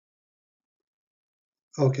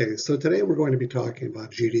Okay, so today we're going to be talking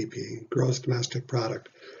about GDP, gross domestic product.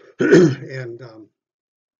 and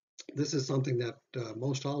This is something that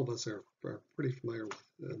most all of us are pretty familiar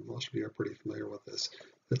with. Most of you are pretty familiar with this.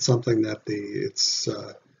 It's something that it's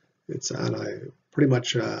on a pretty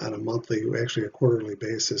much on a monthly, actually a quarterly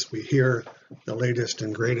basis. We hear the latest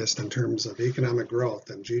and greatest in terms of economic growth,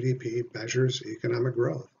 and GDP measures economic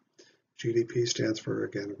growth. GDP stands for,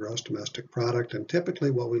 again, gross domestic product, and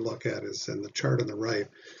typically what we look at is, in the chart on the right,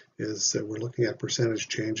 is that we're looking at percentage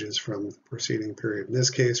changes from the preceding period. In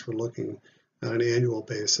this case, we're looking on an annual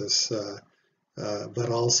basis, but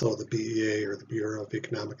also the BEA, or the Bureau of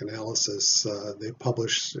Economic Analysis, they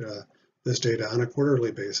publish this data on a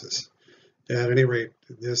quarterly basis. At any rate,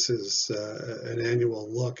 this is an annual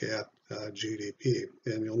look at GDP.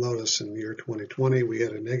 And you'll notice in the year 2020, we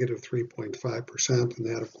had a negative 3.5%, and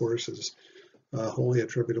that, of course, is wholly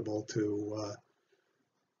attributable to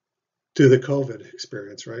the COVID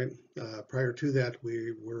experience, right? Prior to that,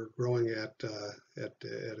 we were growing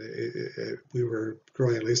we were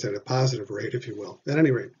growing at least at a positive rate, if you will. At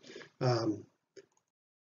any rate,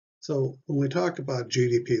 so when we talk about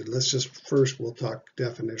GDP, let's just first, we'll talk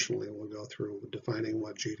definitionally. We'll go through defining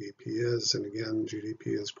what GDP is. And again,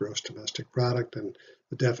 GDP is gross domestic product, and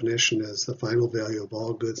the definition is the final value of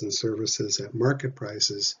all goods and services at market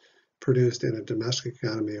prices produced in a domestic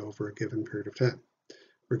economy over a given period of time,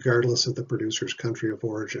 regardless of the producer's country of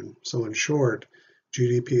origin. So in short,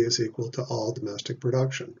 GDP is equal to all domestic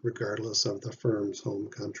production, regardless of the firm's home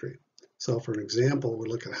country. So for an example, we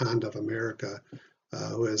look at Honda of America,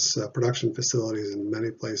 who has production facilities in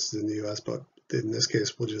many places in the U.S., but in this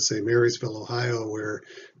case, we'll just say Marysville, Ohio, where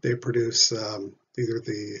they produce either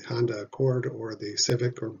the Honda Accord or the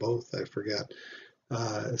Civic, or both, I forget.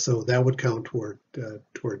 So that would count toward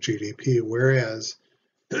GDP, whereas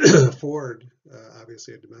Ford,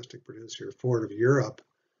 obviously a domestic producer, Ford of Europe,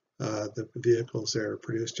 the vehicles that are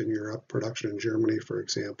produced in Europe, production in Germany, for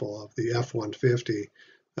example, of the F-150,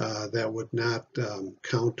 that would not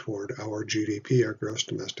count toward our GDP, our gross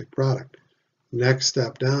domestic product. Next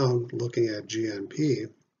step down, looking at GNP.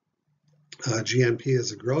 GNP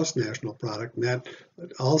is a gross national product, and that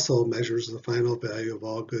also measures the final value of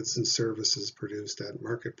all goods and services produced at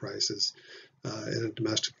market prices in a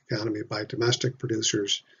domestic economy by domestic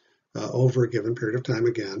producers over a given period of time,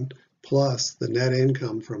 again, plus the net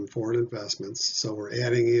income from foreign investments. So we're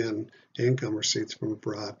adding in income receipts from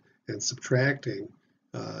abroad and subtracting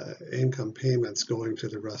income payments going to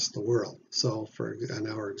the rest of the world. So in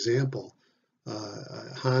our example,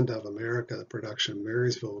 Honda of America, the production in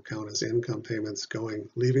Marysville, will count as income payments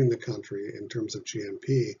leaving the country in terms of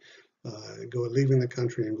GNP, leaving the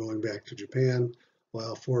country and going back to Japan,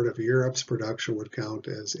 while Ford of Europe's production would count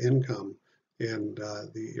as income, and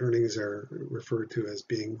the earnings are referred to as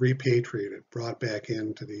being repatriated, brought back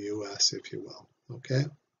into the U.S., if you will. Okay.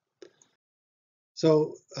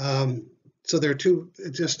 So there are two,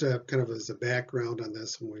 just kind of as a background on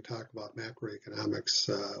this, when we talk about macroeconomics,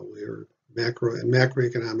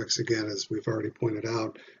 macroeconomics, again, as we've already pointed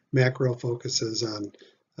out, macro focuses on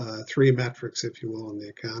three metrics, if you will, in the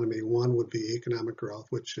economy. One would be economic growth,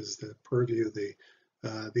 which is the purview, the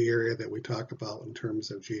area that we talk about in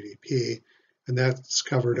terms of GDP, and that's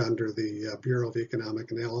covered under the Bureau of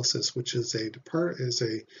Economic Analysis, which is a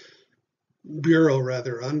bureau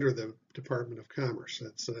rather under the Department of Commerce.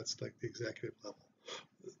 That's like the executive level,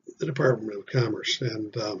 the Department of Commerce,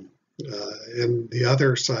 and the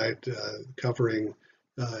other side covering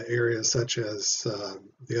areas such as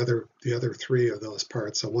the other three of those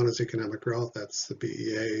parts. So one is economic growth, that's the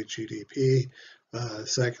BEA, GDP.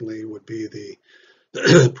 Secondly would be the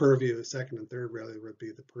purview, the second and third really would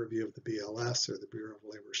be the purview of the BLS, or the Bureau of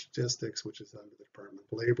Labor Statistics, which is under the Department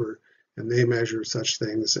of Labor, and they measure such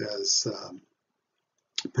things as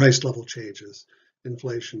price level changes,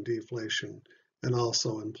 inflation, deflation, and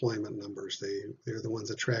also employment numbers. They're the ones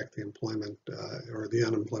that track the employment or the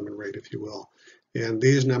unemployment rate, if you will. And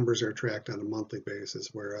these numbers are tracked on a monthly basis,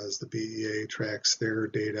 whereas the BEA tracks their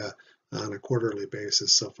data on a quarterly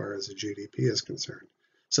basis so far as the GDP is concerned.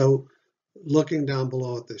 So looking down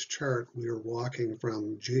below at this chart, we are walking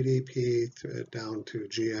from GDP down to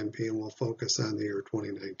GNP, and we'll focus on the year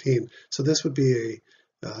 2019. So this would be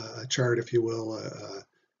a chart, if you will,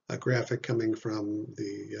 a graphic coming from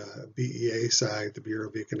the BEA side, the Bureau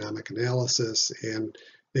of Economic Analysis, and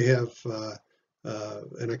they have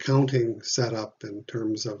an accounting set up in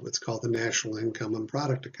terms of what's called the national income and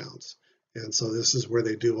product accounts. And so this is where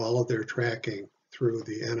they do all of their tracking through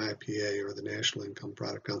the NIPA, or the National Income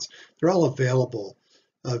Product Accounts. They're all available,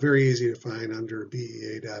 very easy to find under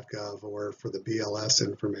BEA.gov, or for the BLS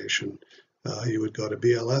information, you would go to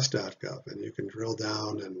bls.gov and you can drill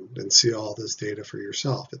down and see all this data for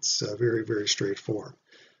yourself. It's very, very straightforward.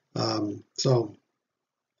 So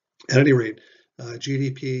at any rate,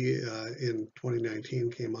 GDP in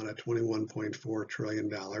 2019 came out at $21.4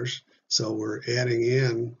 trillion. So we're adding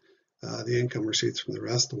in the income receipts from the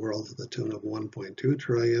rest of the world to the tune of 1.2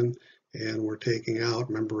 trillion, and we're taking out,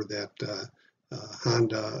 remember that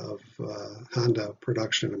Honda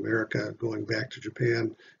production in America going back to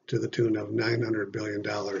Japan to the tune of $900 billion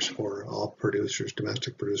for all producers,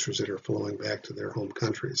 domestic producers that are flowing back to their home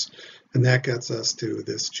countries. And that gets us to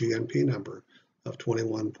this GNP number of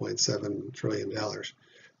 $21.7 trillion.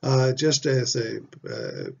 Just as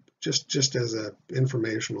a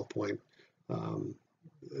informational point,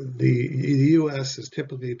 the U.S. has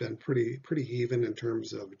typically been pretty even in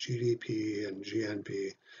terms of GDP and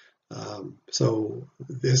GNP. So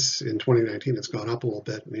this in 2019 it's gone up a little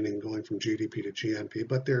bit, meaning going from GDP to GNP,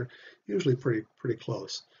 but they're usually pretty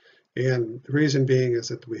close. And the reason being is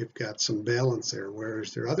that we've got some balance there,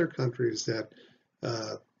 whereas there are other countries that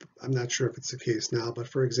I'm not sure if it's the case now, but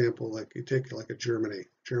for example, like you take like a Germany.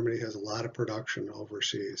 Germany has a lot of production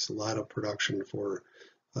overseas, a lot of production for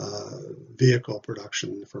vehicle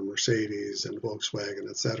production for Mercedes and Volkswagen,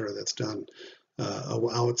 et cetera, that's done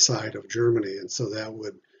outside of Germany. And so that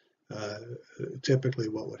would typically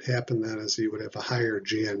what would happen then is you would have a higher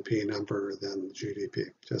GNP number than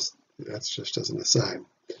GDP. That's just as an aside.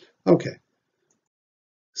 Okay.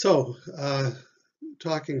 So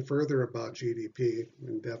talking further about GDP,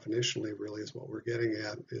 and definitionally really is what we're getting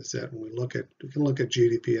at, is that when we can look at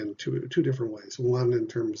GDP in two different ways. One in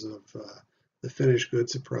terms of the finished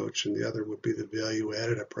goods approach, and the other would be the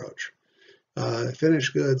value-added approach.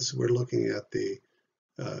 Finished goods, we're looking at the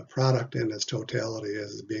product in its totality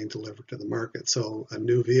as being delivered to the market. So a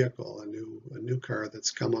new vehicle, a new car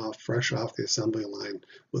that's come fresh off the assembly line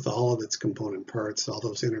with all of its component parts, all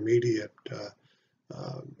those intermediate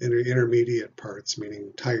parts,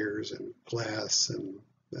 meaning tires and glass and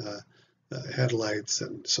headlights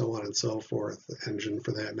and so on and so forth, the engine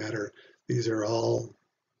for that matter. These are all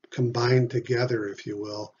combined together, if you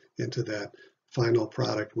will, into that final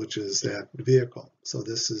product, which is that vehicle. So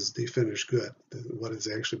this is the finished good. What is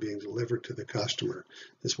actually being delivered to the customer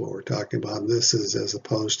is what we're talking about. And this is as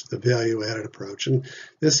opposed to the value-added approach. And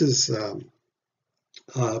this is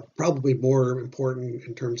probably more important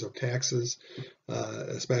in terms of taxes,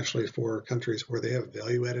 especially for countries where they have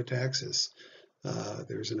value-added taxes.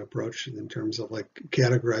 There's an approach in terms of like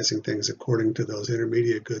categorizing things according to those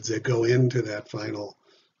intermediate goods that go into that final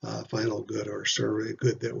good or service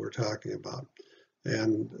good that we're talking about.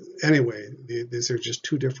 And anyway, these are just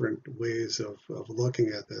two different ways of looking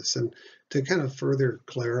at this. And to kind of further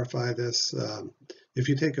clarify this, if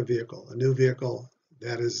you take a new vehicle,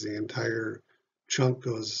 that is the entire chunk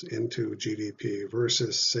goes into GDP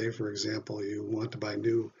versus, say, for example, you want to buy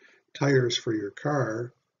new tires for your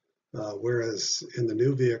car, whereas in the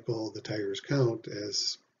new vehicle, the tires count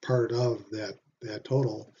as part of that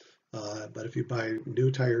total. But if you buy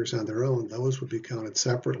new tires on their own, those would be counted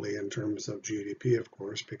separately in terms of GDP, of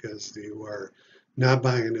course, because you are not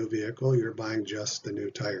buying a new vehicle, you're buying just the new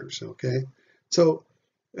tires, okay? So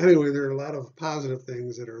anyway, there are a lot of positive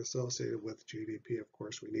things that are associated with GDP, of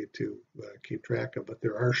course, we need to keep track of, but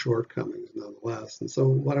there are shortcomings nonetheless. And so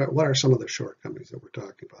what are some of the shortcomings that we're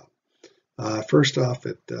talking about? First off,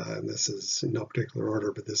 and this is in no particular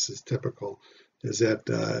order, but this is typical, is that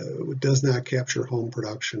it does not capture home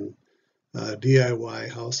production, DIY,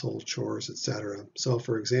 household chores, etc. So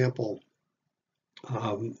for example,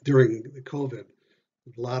 during the COVID,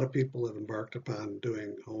 a lot of people have embarked upon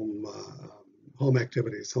doing home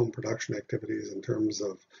activities, home production activities in terms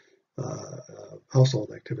of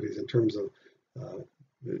household activities, in terms of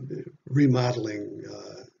remodeling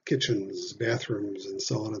kitchens, bathrooms, and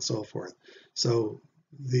so on and so forth. So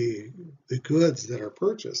the goods that are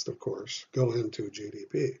purchased, of course, go into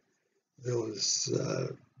GDP. Those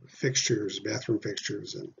fixtures, bathroom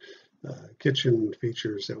fixtures, and kitchen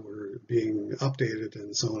features that were being updated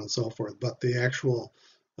and so on and so forth. But the actual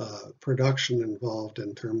production involved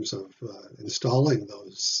in terms of installing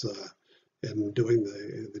those and doing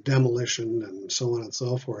the demolition and so on and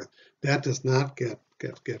so forth, that does not get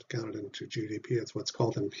counted into GDP. It's what's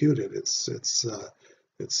called imputed.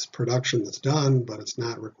 It's production that's done, but it's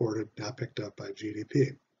not recorded, not picked up by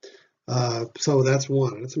GDP. So that's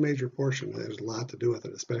one, and it's a major portion. There's a lot to do with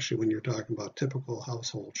it, especially when you're talking about typical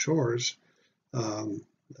household chores.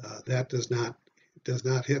 That does not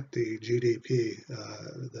hit the GDP.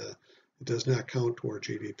 It does not count toward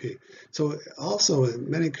GDP. So also in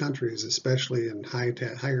many countries, especially in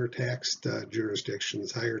higher taxed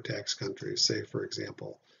jurisdictions, higher tax countries, say for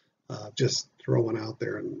example, Just throw one out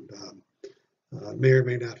there, and may or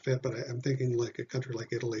may not fit, but I'm thinking like a country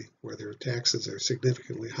like Italy, where their taxes are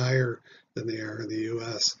significantly higher than they are in the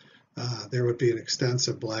U.S. There would be an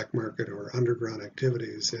extensive black market or underground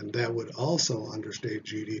activities, and that would also understate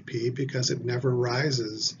GDP because it never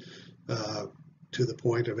rises to the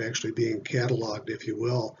point of actually being cataloged, if you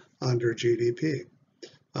will, under GDP.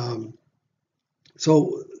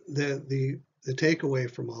 So the takeaway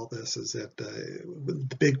from all this is that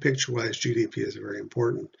the big picture-wise, GDP is very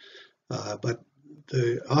important. But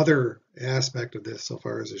the other aspect of this, so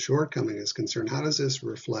far as the shortcoming is concerned, how does this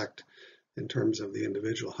reflect in terms of the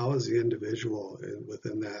individual? How is the individual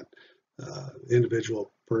within that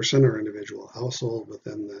individual person or individual household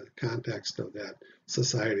within the context of that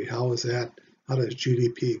society? How does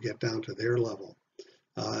GDP get down to their level?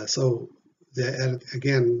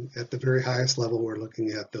 Again, at the very highest level, we're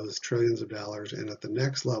looking at those trillions of dollars, and at the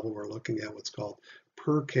next level, we're looking at what's called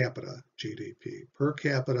per capita GDP. Per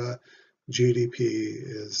capita GDP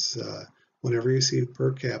is, whenever you see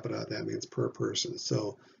per capita, that means per person.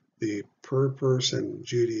 So the per person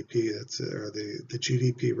GDP, or the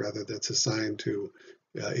GDP rather, that's assigned to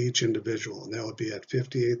each individual, and that would be at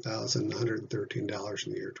 $58,113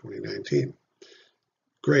 in the year 2019.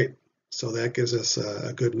 Great. So that gives us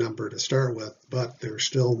a good number to start with, but there's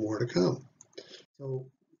still more to come. So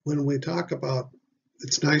when we talk about,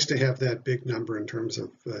 it's nice to have that big number in terms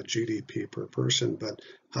of GDP per person, but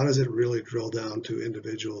how does it really drill down to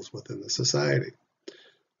individuals within the society?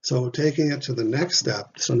 So taking it to the next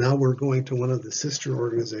step, so now we're going to one of the sister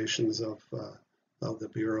organizations of the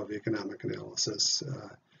Bureau of Economic Analysis,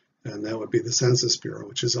 and that would be the Census Bureau,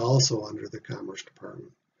 which is also under the Commerce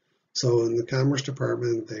Department. So in the Commerce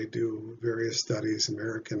Department, they do various studies,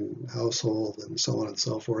 American household, and so on and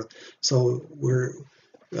so forth. So we're,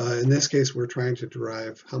 in this case, we're trying to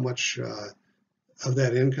derive how much of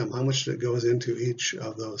that income, how much that goes into each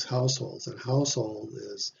of those households. And household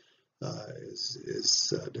is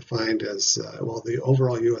defined as, well, the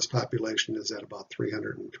overall U.S. population is at about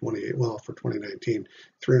 328, well, for 2019,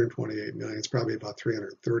 328 million. It's probably about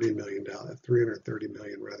 330 million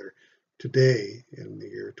rather, today in the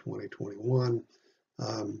year 2021.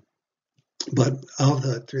 But of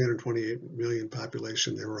the 328 million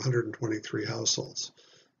population, there were 123 households.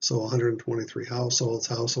 So 123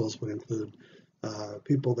 households would include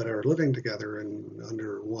people that are living together and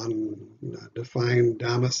under one defined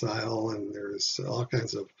domicile, and there's all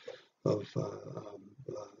kinds of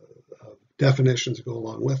definitions that go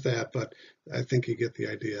along with that, but I think you get the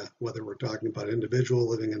idea, whether we're talking about an individual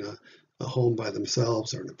living in a home by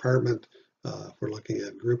themselves or an apartment. If we're looking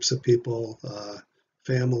at groups of people,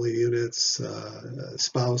 family units,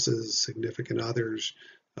 spouses, significant others,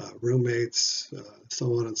 roommates,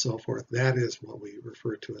 so on and so forth, that is what we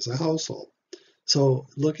refer to as a household. So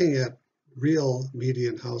looking at real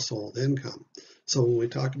median household income. So when we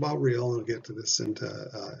talk about real, and we'll get to this into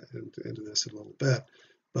this in a little bit,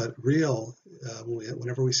 but real,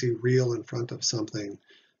 whenever we see real in front of something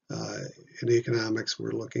in economics,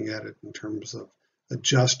 we're looking at it in terms of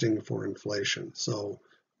adjusting for inflation. So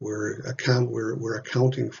we're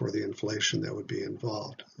accounting for the inflation that would be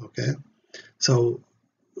involved. Okay, so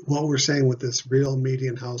what we're saying with this real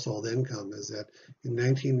median household income is that in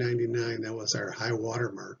 1999, that was our high water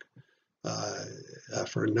mark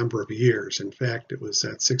for a number of years. In fact, it was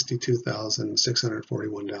at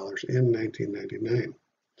 $62,641 in 1999.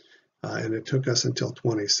 And it took us until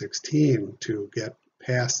 2016 to get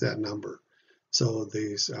past that number. So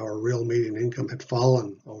our real median income had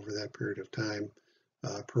fallen over that period of time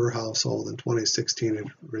per household. In 2016, it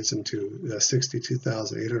had risen to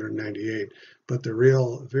 $62,898. But the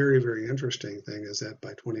real, very, very interesting thing is that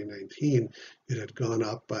by 2019, it had gone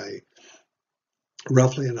up by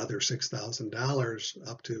roughly another $6,000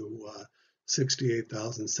 up to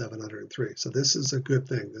 $68,703. So this is a good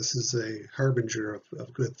thing. This is a harbinger of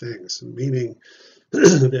good things, meaning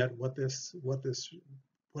that what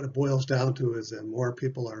it boils down to is that more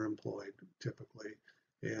people are employed typically,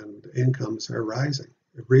 and incomes are rising.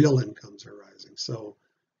 Real incomes are rising. So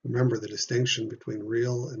remember, the distinction between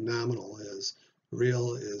real and nominal is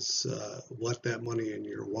real is what that money in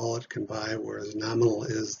your wallet can buy, whereas nominal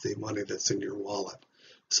is the money that's in your wallet.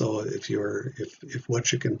 So if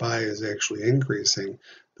what you can buy is actually increasing,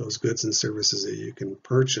 those goods and services that you can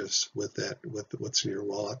purchase with what's in your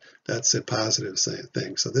wallet, that's a positive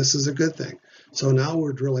thing. So this is a good thing. So now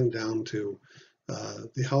we're drilling down to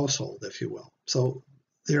the household, if you will. So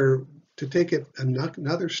to take it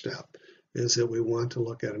another step is that we want to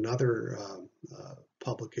look at another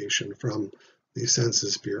publication from the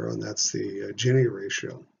Census Bureau, and that's the Gini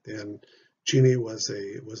ratio. And Gini was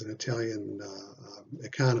an Italian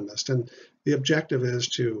economist, and the objective is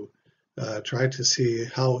to try to see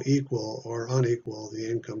how equal or unequal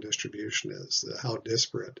the income distribution is, how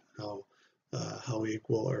disparate, how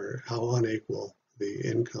equal or how unequal the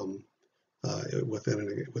income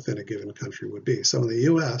within a given country would be. So in the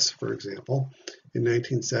U.S., for example, in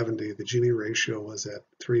 1970, the Gini ratio was at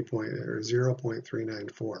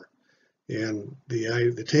 0.394. And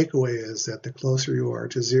the takeaway is that the closer you are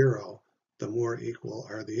to zero, the more equal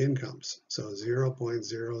are the incomes. So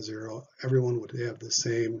 0.00, everyone would have the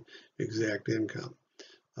same exact income.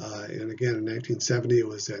 And again, in 1970, it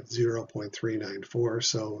was at 0.394,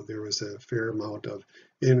 so there was a fair amount of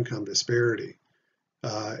income disparity.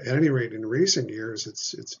 At any rate, in recent years,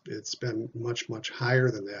 it's been much higher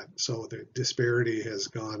than that. So the disparity has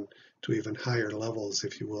gone to even higher levels,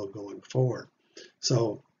 if you will, going forward.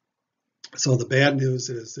 So the bad news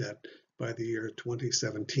is that by the year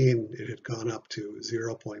 2017, it had gone up to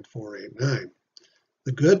 0.489.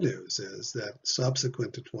 The good news is that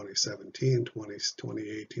subsequent to 2017,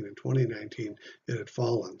 2018, and 2019, it had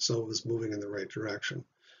fallen, so it was moving in the right direction.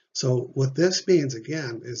 So what this means,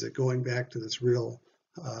 again, is that going back to this real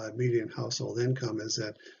median household income is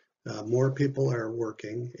that more people are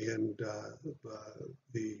working and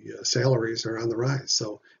the salaries are on the rise.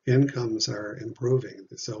 So incomes are improving.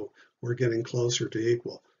 So we're getting closer to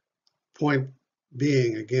equal. Point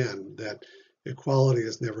being, again, that equality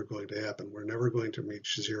is never going to happen. We're never going to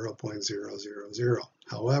reach 0.000.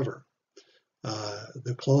 However,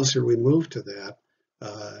 the closer we move to that,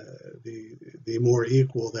 the more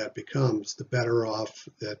equal that becomes, the better off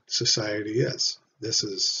that society is. This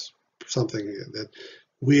is something that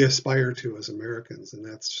we aspire to as Americans, and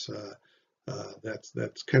that's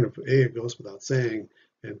kind of A, it goes without saying,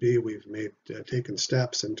 and B, we've taken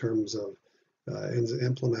steps in terms of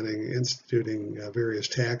instituting various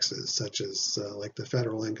taxes, such as like the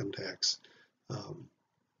federal income tax,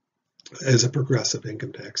 as a progressive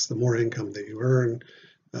income tax. The more income that you earn,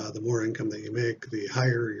 the more income that you make, the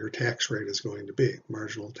higher your tax rate is going to be,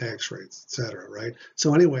 marginal tax rates, etc. Right?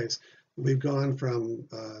 So, anyways, we've gone from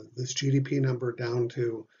this GDP number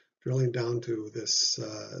drilling down to this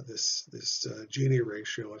Gini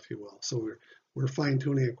ratio, if you will. So we're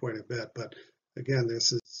fine-tuning it quite a bit, but again,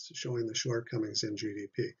 this is showing the shortcomings in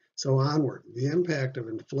GDP. So onward, the impact of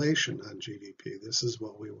inflation on GDP. This is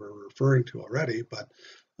what we were referring to already, but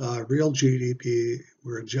real GDP,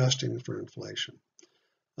 we're adjusting for inflation.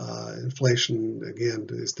 Inflation, again,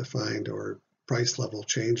 is defined, or price level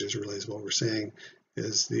changes really is what we're saying,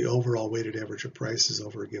 is the overall weighted average of prices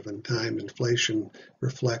over a given time. Inflation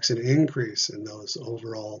reflects an increase in those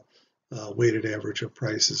overall weighted average of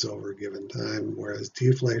prices over a given time, whereas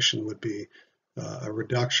deflation would be a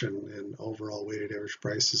reduction in overall weighted average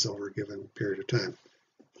prices over a given period of time.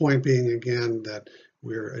 Point being, again, that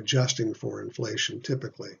we're adjusting for inflation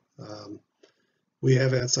typically. We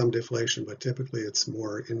have had some deflation, but typically it's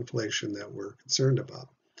more inflation that we're concerned about.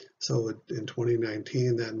 So in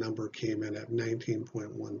 2019, that number came in at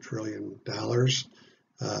 $19.1 trillion,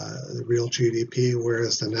 the real GDP,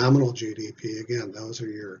 whereas the nominal GDP, again, those are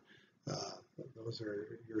your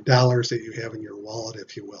dollars that you have in your wallet,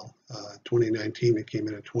 if you will. 2019, it came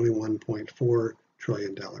in at $21.4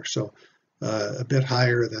 trillion, so a bit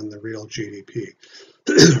higher than the real GDP.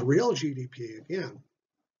 Real GDP, again,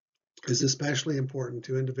 is especially important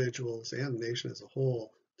to individuals and the nation as a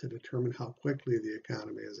whole to determine how quickly the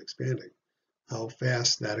economy is expanding, how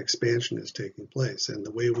fast that expansion is taking place. And the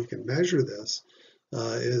way we can measure this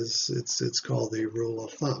is it's called the rule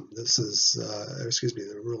of thumb. This is,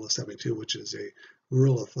 the rule of 72, which is a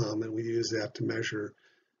rule of thumb, and we use that to measure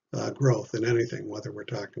growth in anything, whether we're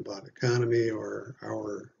talking about economy or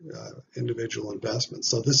our individual investments.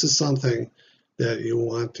 So this is something that you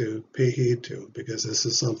want to pay heed to, because this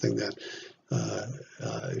is something that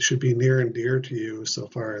should be near and dear to you so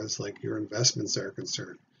far as like your investments are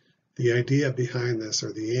concerned. The idea behind this,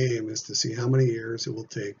 or the aim, is to see how many years it will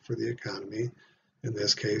take for the economy, in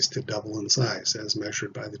this case, to double in size as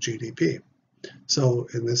measured by the GDP. So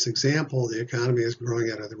in this example, the economy is growing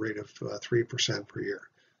at a rate of 3% per year.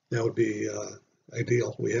 That would be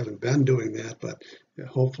ideal. We haven't been doing that, but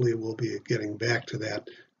hopefully we'll be getting back to that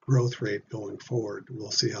growth rate going forward.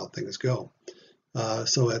 We'll see how things go.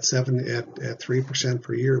 So at 3%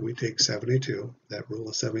 per year, we take 72. That rule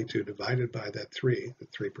of 72 divided by that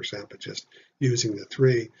 3%, but just using the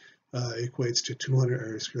 3 equates to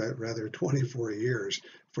 24 years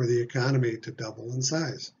for the economy to double in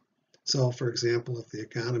size. So, for example, if the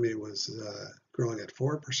economy was growing at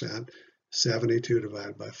 4%, 72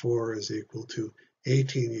 divided by 4 is equal to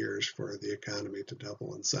 18 years for the economy to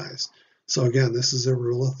double in size. So again, this is a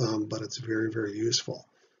rule of thumb, but it's very, very useful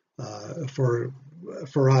for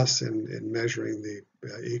us in measuring the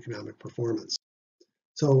economic performance.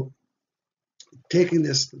 So taking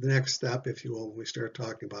this the next step, if you will, when we start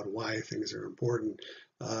talking about why things are important,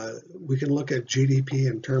 we can look at GDP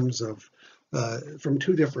in terms of from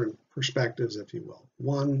two different perspectives, if you will.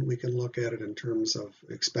 One, we can look at it in terms of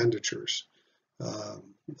expenditures.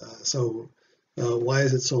 Why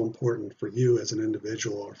is it so important for you as an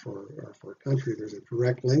individual or for a country? There's a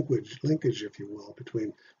direct linkage, if you will,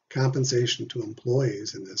 between compensation to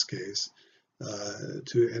employees in this case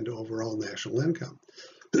and overall national income.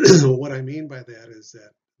 What I mean by that is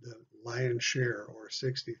that the lion's share, or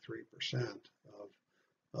 63%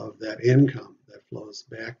 of that income that flows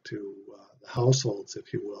back to the households,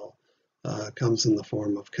 if you will, comes in the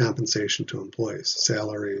form of compensation to employees,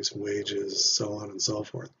 salaries, wages, so on and so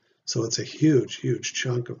forth. So it's a huge, huge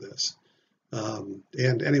chunk of this.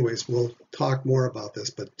 And anyways, we'll talk more about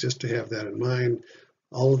this, but just to have that in mind,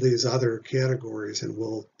 all of these other categories, and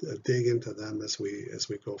we'll dig into them as we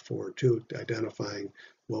go forward too, identifying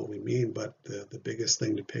what we mean. But the biggest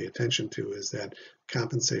thing to pay attention to is that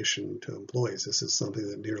compensation to employees. This is something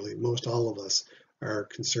that nearly most all of us are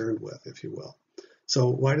concerned with, if you will. So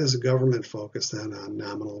why does the government focus then on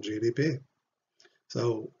nominal GDP?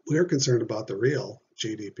 So we're concerned about the real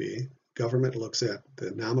GDP. Government looks at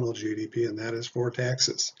the nominal GDP, and that is for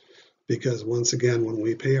taxes. Because once again, when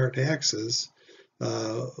we pay our taxes,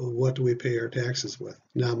 what do we pay our taxes with?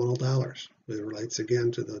 Nominal dollars. It relates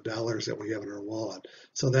again to the dollars that we have in our wallet.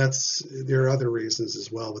 So there are other reasons as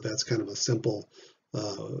well, but that's kind of a simple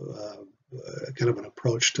kind of an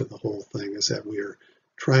approach to the whole thing, is that we are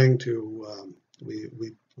trying to,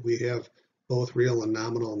 we have both real and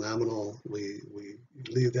nominal. Nominal, we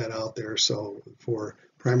leave that out there. So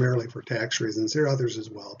primarily for tax reasons, there are others as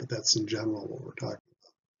well, but that's in general what we're talking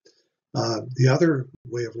about. The other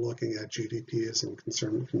way of looking at GDP is in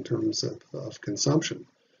terms of consumption.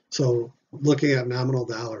 So looking at nominal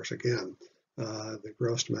dollars again, the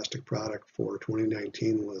gross domestic product for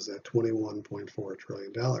 2019 was at $21.4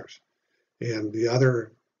 trillion. And the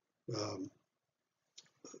other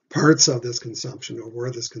parts of this consumption, or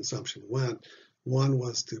where this consumption went, one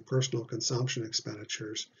was to personal consumption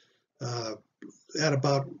expenditures at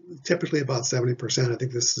typically about 70%. I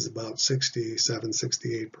think this is about 67,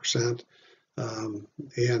 68%.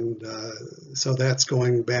 So that's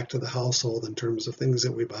going back to the household in terms of things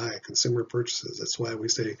that we buy, consumer purchases. That's why we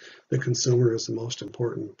say the consumer is the most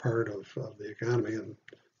important part of the economy, and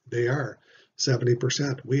they are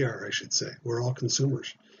 70%. We are, I should say. We're all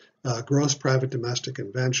consumers. Gross private domestic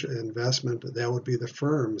investment, that would be the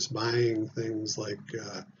firms buying things like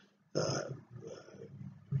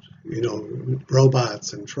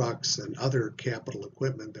robots and trucks and other capital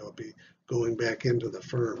equipment that would be going back into the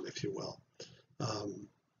firm, if you will.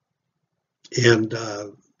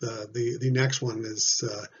 The next one is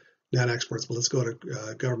net exports, but let's go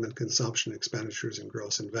to government consumption expenditures and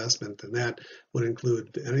gross investment, and that would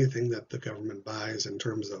include anything that the government buys in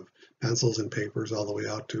terms of pencils and papers all the way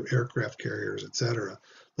out to aircraft carriers, etc.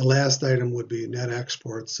 The last item would be net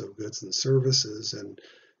exports of goods and services, and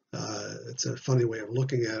it's a funny way of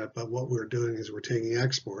looking at it, but what we're doing is we're taking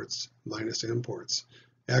exports minus imports.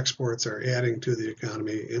 Exports are adding to the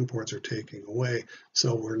economy, imports are taking away,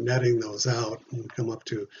 so we're netting those out and come up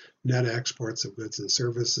to net exports of goods and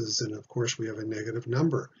services, and of course we have a negative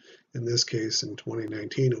number. In this case, in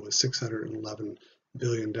 2019, it was $611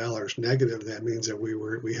 billion negative. That means that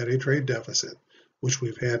we had a trade deficit, which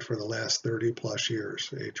we've had for the last 30 plus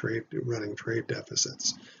years, running trade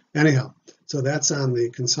deficits. Anyhow, so that's on the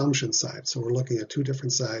consumption side. So we're looking at two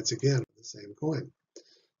different sides again of the same coin.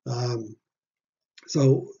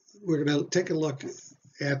 So we're going to take a look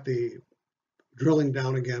at the drilling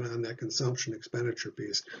down again on that consumption expenditure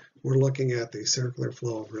piece. We're looking at the circular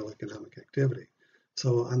flow of real economic activity.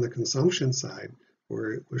 So on the consumption side,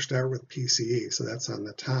 we start with PCE. So that's on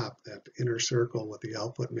the top, that inner circle with the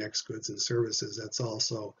output mix, goods and services. That's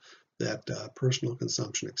also that personal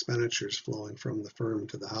consumption expenditures flowing from the firm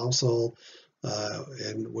to the household.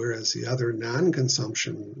 And whereas the other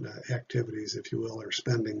non-consumption activities, if you will, are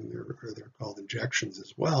spending, or they're called injections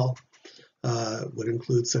as well, would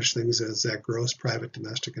include such things as that gross private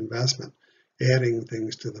domestic investment, adding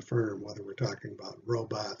things to the firm, whether we're talking about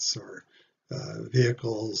robots or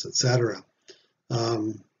vehicles, etc.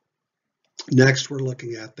 Next, we're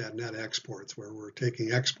looking at that net exports, where we're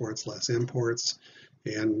taking exports less imports.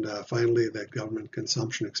 And finally, that government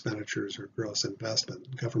consumption expenditures or gross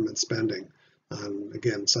investment, government spending. on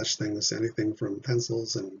again, such things, anything from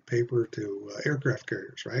pencils and paper to aircraft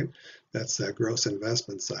carriers, right? That's that gross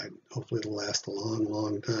investment side. Hopefully it'll last a long,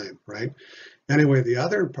 long time, right? Anyway, the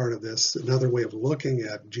other part of this, another way of looking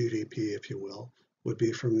at GDP, if you will, would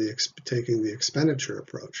be from taking the expenditure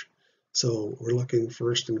approach. So we're looking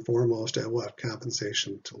first and foremost at what?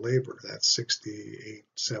 Compensation to labor. That's 68,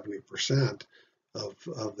 70% of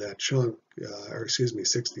that chunk, or excuse me,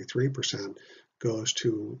 63% goes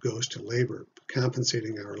to labor,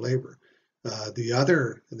 compensating our labor. The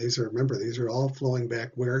other, and remember, these are all flowing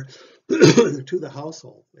back where? To the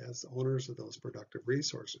household as owners of those productive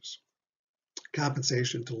resources.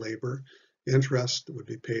 Compensation to labor, interest would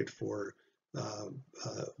be paid for,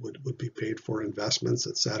 would be paid for investments,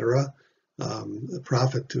 etc.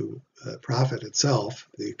 Profit itself,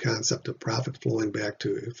 the concept of profit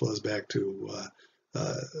flows back to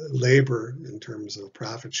labor in terms of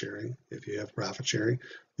profit sharing. If you have profit sharing,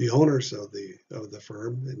 the owners of the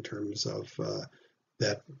firm in terms of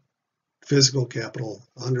that physical capital,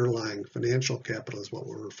 underlying financial capital is what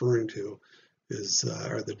we're referring to,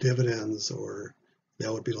 are the dividends, or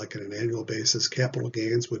that would be like on an annual basis. Capital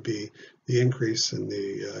gains would be the increase in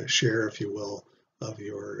the share, if you will, of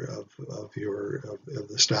the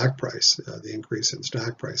stock price. The increase in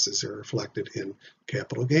stock prices are reflected in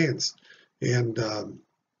capital gains. And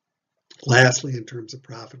lastly, in terms of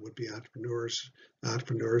profit, would be entrepreneurs.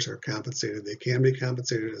 Entrepreneurs are compensated. They can be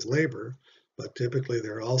compensated as labor, but typically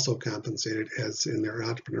they're also compensated as in their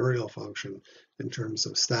entrepreneurial function in terms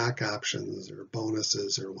of stock options or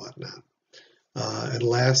bonuses or whatnot. And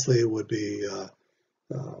lastly would be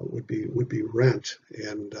rent,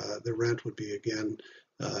 and the rent would be again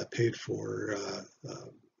paid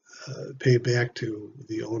back to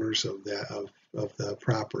the owners of the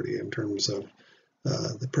property in terms of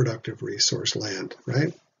the productive resource land,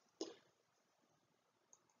 right?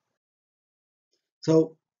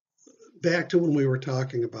 So back to when we were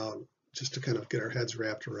talking about, just to kind of get our heads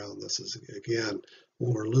wrapped around this, is again,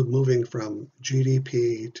 when we're moving from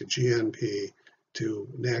GDP to GNP to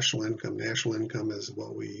national income. National income is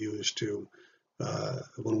what we use to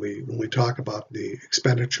when we talk about the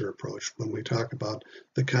expenditure approach, when we talk about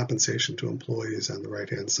the compensation to employees on the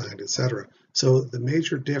right-hand side, etc. So the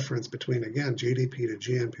major difference between, again, GDP to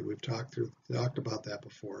GNP, we've talked about that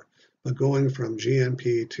before, but going from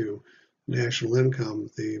GNP to national income,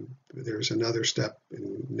 there's another step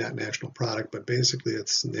in net national product, but basically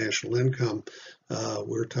it's national income.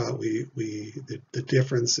 We're taught the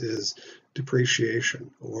difference is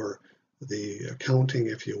depreciation, or the accounting,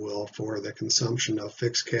 if you will, for the consumption of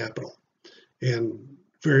fixed capital. And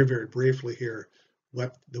very, very briefly here,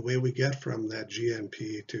 the way we get from that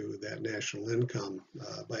GNP to that national income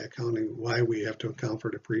by accounting, why we have to account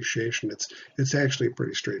for depreciation, it's actually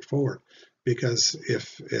pretty straightforward. Because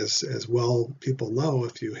if, as well people know,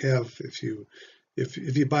 if you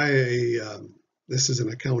buy this is an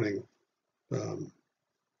accounting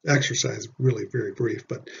exercise, really very brief,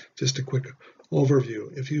 but just a quick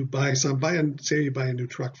overview. If you say you buy a new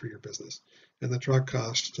truck for your business, and the truck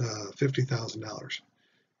costs $50,000,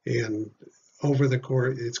 and over the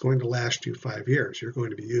course, it's going to last you 5 years. You're going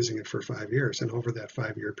to be using it for 5 years, and over that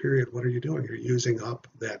 5-year period, what are you doing? You're using up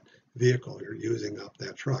that vehicle, you're using up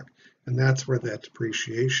that truck. And that's where that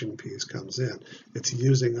depreciation piece comes in. It's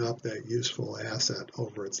using up that useful asset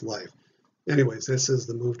over its life. Anyways, this is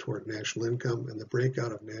the move toward national income, and the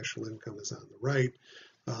breakout of national income is on the right,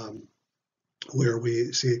 where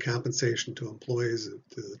we see a compensation to employees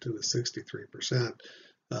to the tune of 63%.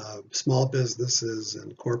 Small businesses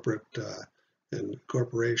and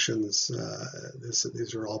corporations,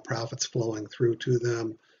 these are all profits flowing through to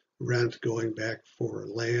them. Rent going back for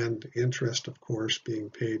land, interest, of course,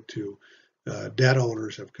 being paid to debt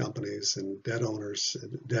owners of companies, and debt owners,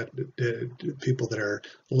 people that are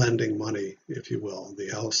lending money, if you will,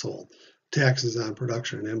 the household. Taxes on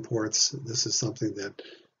production and imports. This is something that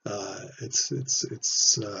it's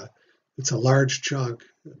a large chunk,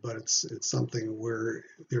 but it's something where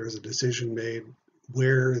there is a decision made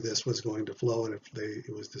where this was going to flow, and if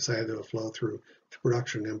it was decided to flow through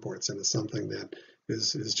production and imports, and it's something that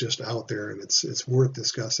is just out there, and it's worth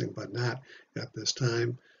discussing, but not at this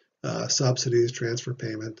time. Subsidies, transfer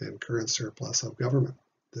payment, and current surplus of government.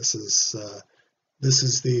 This is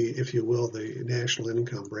the, if you will, the national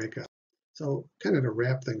income breakout. So kind of to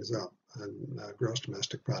wrap things up on gross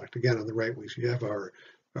domestic product. Again, on the right, we have our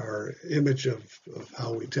image of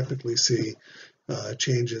how we typically see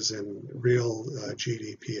changes in real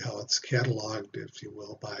GDP, how it's cataloged, if you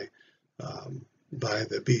will, by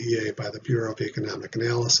the BEA, by the Bureau of Economic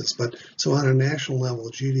Analysis. But so on a national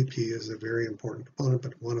level, GDP is a very important component,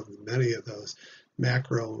 but one of many of those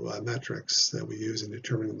macro metrics that we use in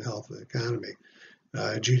determining the health of the economy.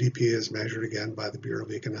 GDP is measured again by the Bureau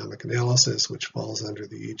of Economic Analysis, which falls under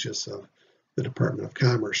the aegis of the Department of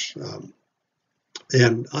Commerce.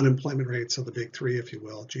 And unemployment rates are the big three, if you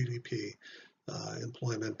will: GDP,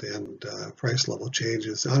 employment, and price level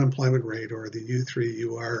changes. Unemployment rate, or the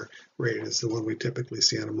U3UR rate, is the one we typically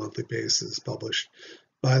see on a monthly basis, published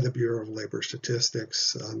by the Bureau of Labor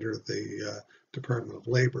Statistics under the Department of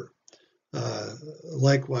Labor.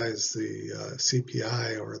 Likewise, the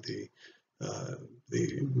CPI, or the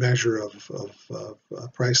measure of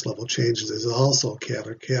price level changes, is also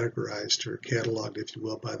categorized or cataloged, if you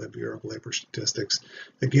will, by the Bureau of Labor Statistics,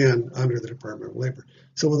 again under the Department of Labor.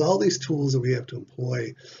 So with all these tools that we have to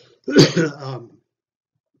employ, that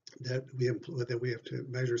we have to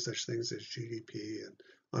measure such things as GDP and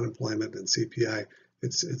unemployment and CPI,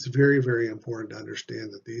 it's very, very important to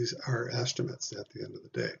understand that these are estimates at the end of the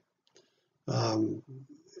day.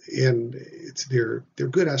 And they're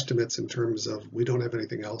good estimates in terms of we don't have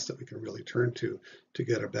anything else that we can really turn to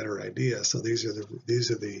get a better idea. So this is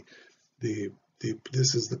the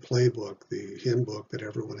playbook, the handbook that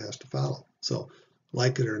everyone has to follow. So,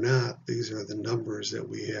 like it or not, these are the numbers that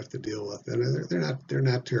we have to deal with, and they're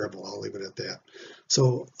not terrible. I'll leave it at that.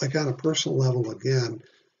 So, like on a personal level, again,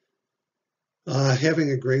 having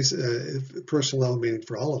a great personal level, meaning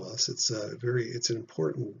for all of us, it's an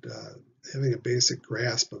important. Having a basic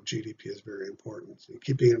grasp of GDP is very important. So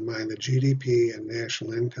keeping in mind that GDP and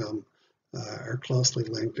national income are closely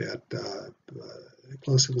linked, and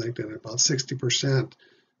about 60%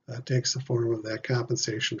 takes the form of that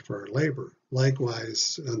compensation for our labor.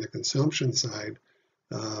 Likewise, on the consumption side,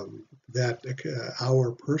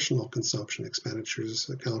 our personal consumption expenditures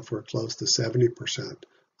account for close to 70%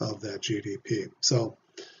 of that GDP. So,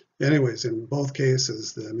 anyways, in both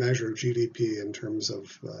cases, the measure of GDP in terms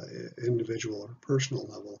of individual or personal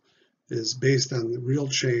level is based on the real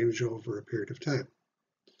change over a period of time.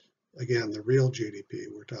 Again, the real GDP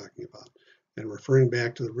we're talking about. And referring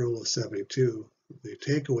back to the rule of 72, the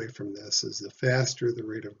takeaway from this is the faster the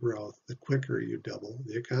rate of growth, the quicker you double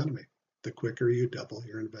the economy, the quicker you double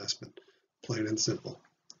your investment, plain and simple.